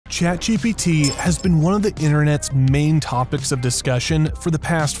ChatGPT has been one of the internet's main topics of discussion for the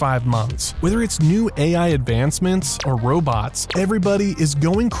past 5 months. Whether it's new AI advancements or robots, everybody is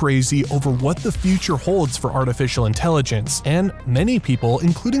going crazy over what the future holds for artificial intelligence, and many people,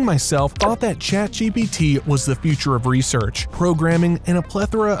 including myself, thought that ChatGPT was the future of research, programming, and a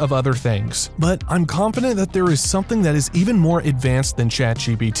plethora of other things. But I'm confident that there is something that is even more advanced than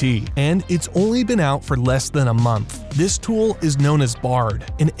ChatGPT, and it's only been out for less than a month. This tool is known as Bard,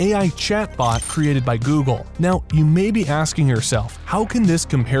 an AI chatbot created by Google. Now, you may be asking yourself, how can this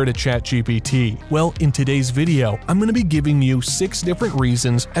compare to ChatGPT? Well, in today's video, I'm going to be giving you 6 different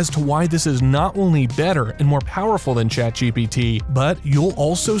reasons as to why this is not only better and more powerful than ChatGPT, but you'll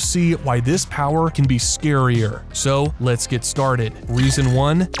also see why this power can be scarier. So let's get started. Reason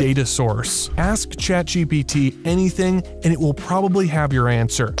 1, data source. Ask ChatGPT anything and it will probably have your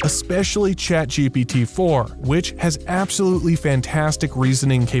answer, especially ChatGPT-4, which has absolutely fantastic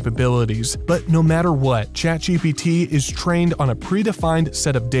reasoning capabilities. But no matter what, ChatGPT is trained on a predefined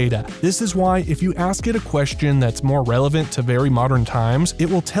set of data. This is why if you ask it a question that's more relevant to very modern times, it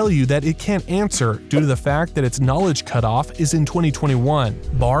will tell you that it can't answer due to the fact that its knowledge cutoff is in 2021.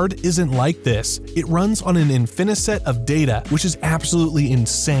 Bard isn't like this. It runs on an infinite set of data, which is absolutely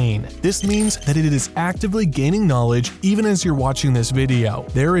insane. This means that it is actively gaining knowledge even as you're watching this video.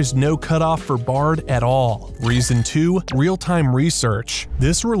 There is no cutoff for Bard at all. Reason 2, real-time research.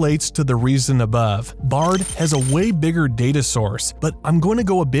 This relates to the reason above. Bard has a way bigger data source, but I'm going to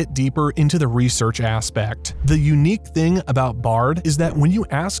go a bit deeper into the research aspect. The unique thing about Bard is that when you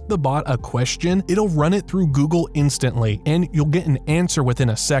ask the bot a question, it'll run it through Google instantly, and you'll get an answer within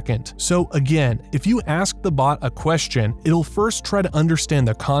a second. So again, if you ask the bot a question, it'll first try to understand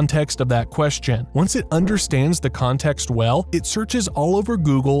the context of that question. Once it understands the context well, it searches all over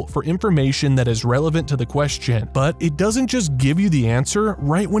Google for information that is relevant to the question, but it doesn't just give you the answer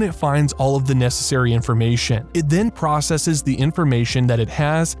right when it finds all of the necessary information. It then processes the information that it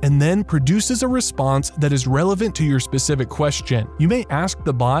has and then produces a response that is relevant to your specific question. You may ask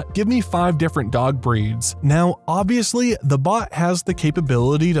the bot, give me 5 different dog breeds. Now, obviously, the bot has the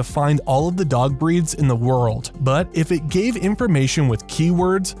capability to find all of the dog breeds in the world, but if it gave information with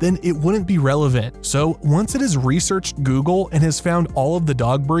keywords, then it wouldn't be relevant. So once it has researched Google and has found all of the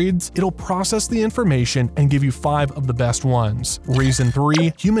dog breeds, it'll process the information and give you 5 of the best ones. Reason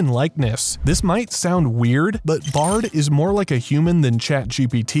 3, human likeness. This might sound weird, but Bard is more like a human than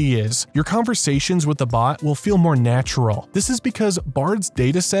ChatGPT is. Your conversations with the bot will feel more natural. This is because Bard's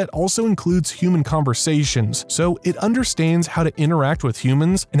dataset also includes human conversations, so it understands how to interact with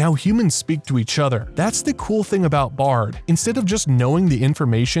humans and how humans speak to each other. That's the cool thing about Bard. Instead of just knowing the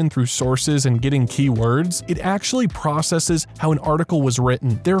information through sources and getting keywords, it actually processes how an article was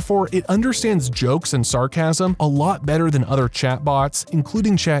written. Therefore, it understands jokes and sarcasm a lot better than other chatbots,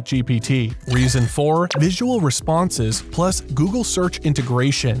 including ChatGPT. Reason 4, visual responses plus Google search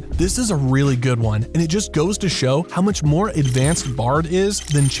integration. This is a really good one, and it just goes to show how much more advanced Bard is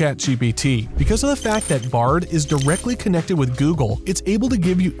than ChatGPT. Because of the fact that Bard is directly connected with Google, it's able to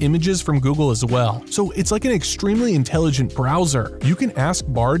give you images from Google as well. So it's like an extremely intelligent browser. You can ask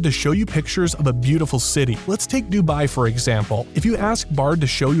Bard to show you pictures of a beautiful city. Let's take Dubai for example. If you ask Bard to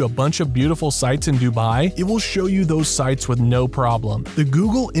show you a bunch of beautiful sites in Dubai, it will show you those sites with no problem. The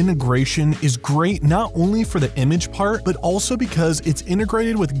Google integration is great not only for the image part, but also because it's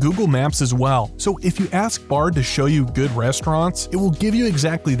integrated with Google Maps as well. So if you ask Bard to show you good restaurants, it will give you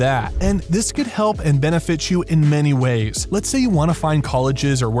exactly that. And this could help and benefit you in many ways. Let's say you want to find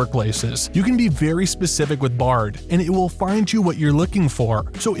colleges or workplaces. You can be very specific with Bard, and it will find you what you're looking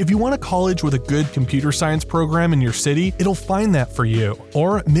for. So if you want a college with a good computer science program in your city, it'll find that for you.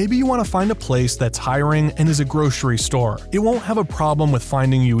 Or maybe you want to find a place that's hiring and is a grocery store. It won't have a problem with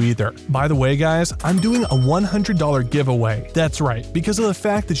finding you either. By the way, guys, I'm doing a $100 giveaway. That's right, because of the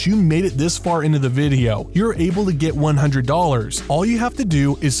fact that you made it this far into the video, you're able to get $100. All you have to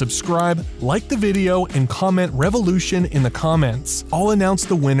do is subscribe, like the video, and comment Revolution in the comments. I'll announce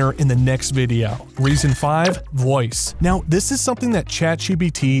the winner in the next video. Reason 5, voice. Now, this is something that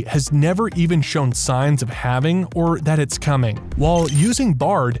ChatGPT has never even shown signs of having or that it's coming. While using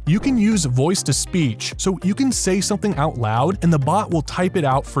Bard, you can use voice to speech, so you can say something out loud and the bot will type it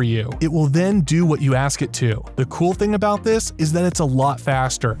out for you. It will then do what you ask it to. The cool thing about this is that it's a lot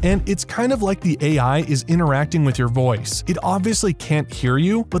faster, and it's kind of like the AI is interacting with your voice. It obviously can't hear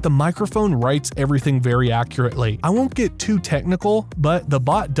you, but the microphone writes everything very accurately. I won't get too technical, but the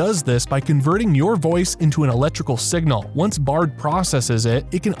bot does this by converting your voice into an electrical signal. Once Bard processes it,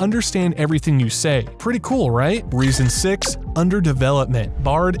 it can understand everything you say. Pretty cool, right? Reason 6, under development.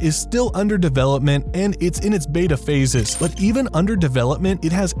 Bard is still under development and it's in its beta phases, but even under development,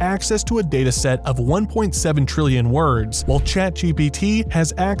 it has access to a dataset of 1.7 trillion words, while ChatGPT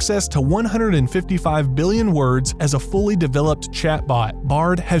has access to 155 billion words as a fully developed chatbot.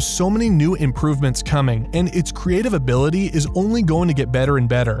 Bard has so many new improvements coming, and its creative ability is only going to get better and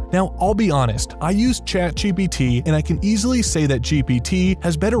better. Now, I'll be honest, I use ChatGPT and I can easily say that GPT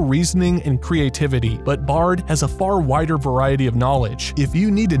has better reasoning and creativity, but Bard has a far wider variety of knowledge. If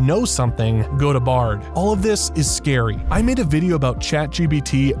you need to know something, go to Bard. All of this is scary. I made a video about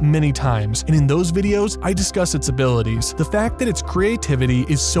ChatGPT many times, and in those videos, I discuss its abilities. The fact that its creativity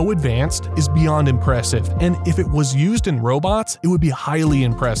is so advanced is beyond impressive, and if it was used in robots, it would be highly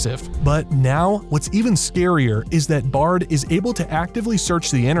impressive. But now, what's even scarier is that Bard is able to actively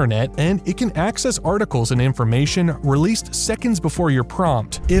search the internet, and it can access articles and information released seconds before your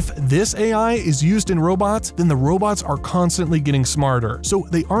prompt. If this AI is used in robots, then the robots are constantly getting smarter, so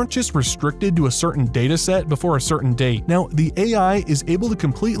they aren't just restricted to a certain dataset before a certain date. Now, the AI is able to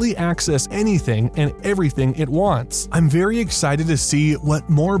completely access anything and everything it wants. I'm very excited to see what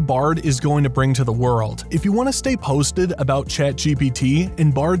more Bard is going to bring to the world. If you want to stay posted about ChatGPT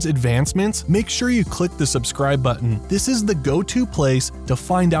and Bard's advancements, make sure you click the subscribe button. This is the go-to place to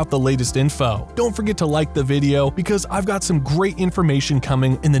find out the latest info. Don't forget to like the video because I've got some great information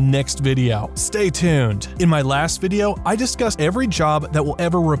coming in the next video. Stay tuned. In my last video, I discussed every job that will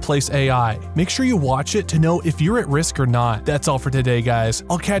ever replace AI. Make sure you watch it to know if you're at risk or not. That's all for today, guys.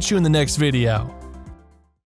 I'll catch you in the next video.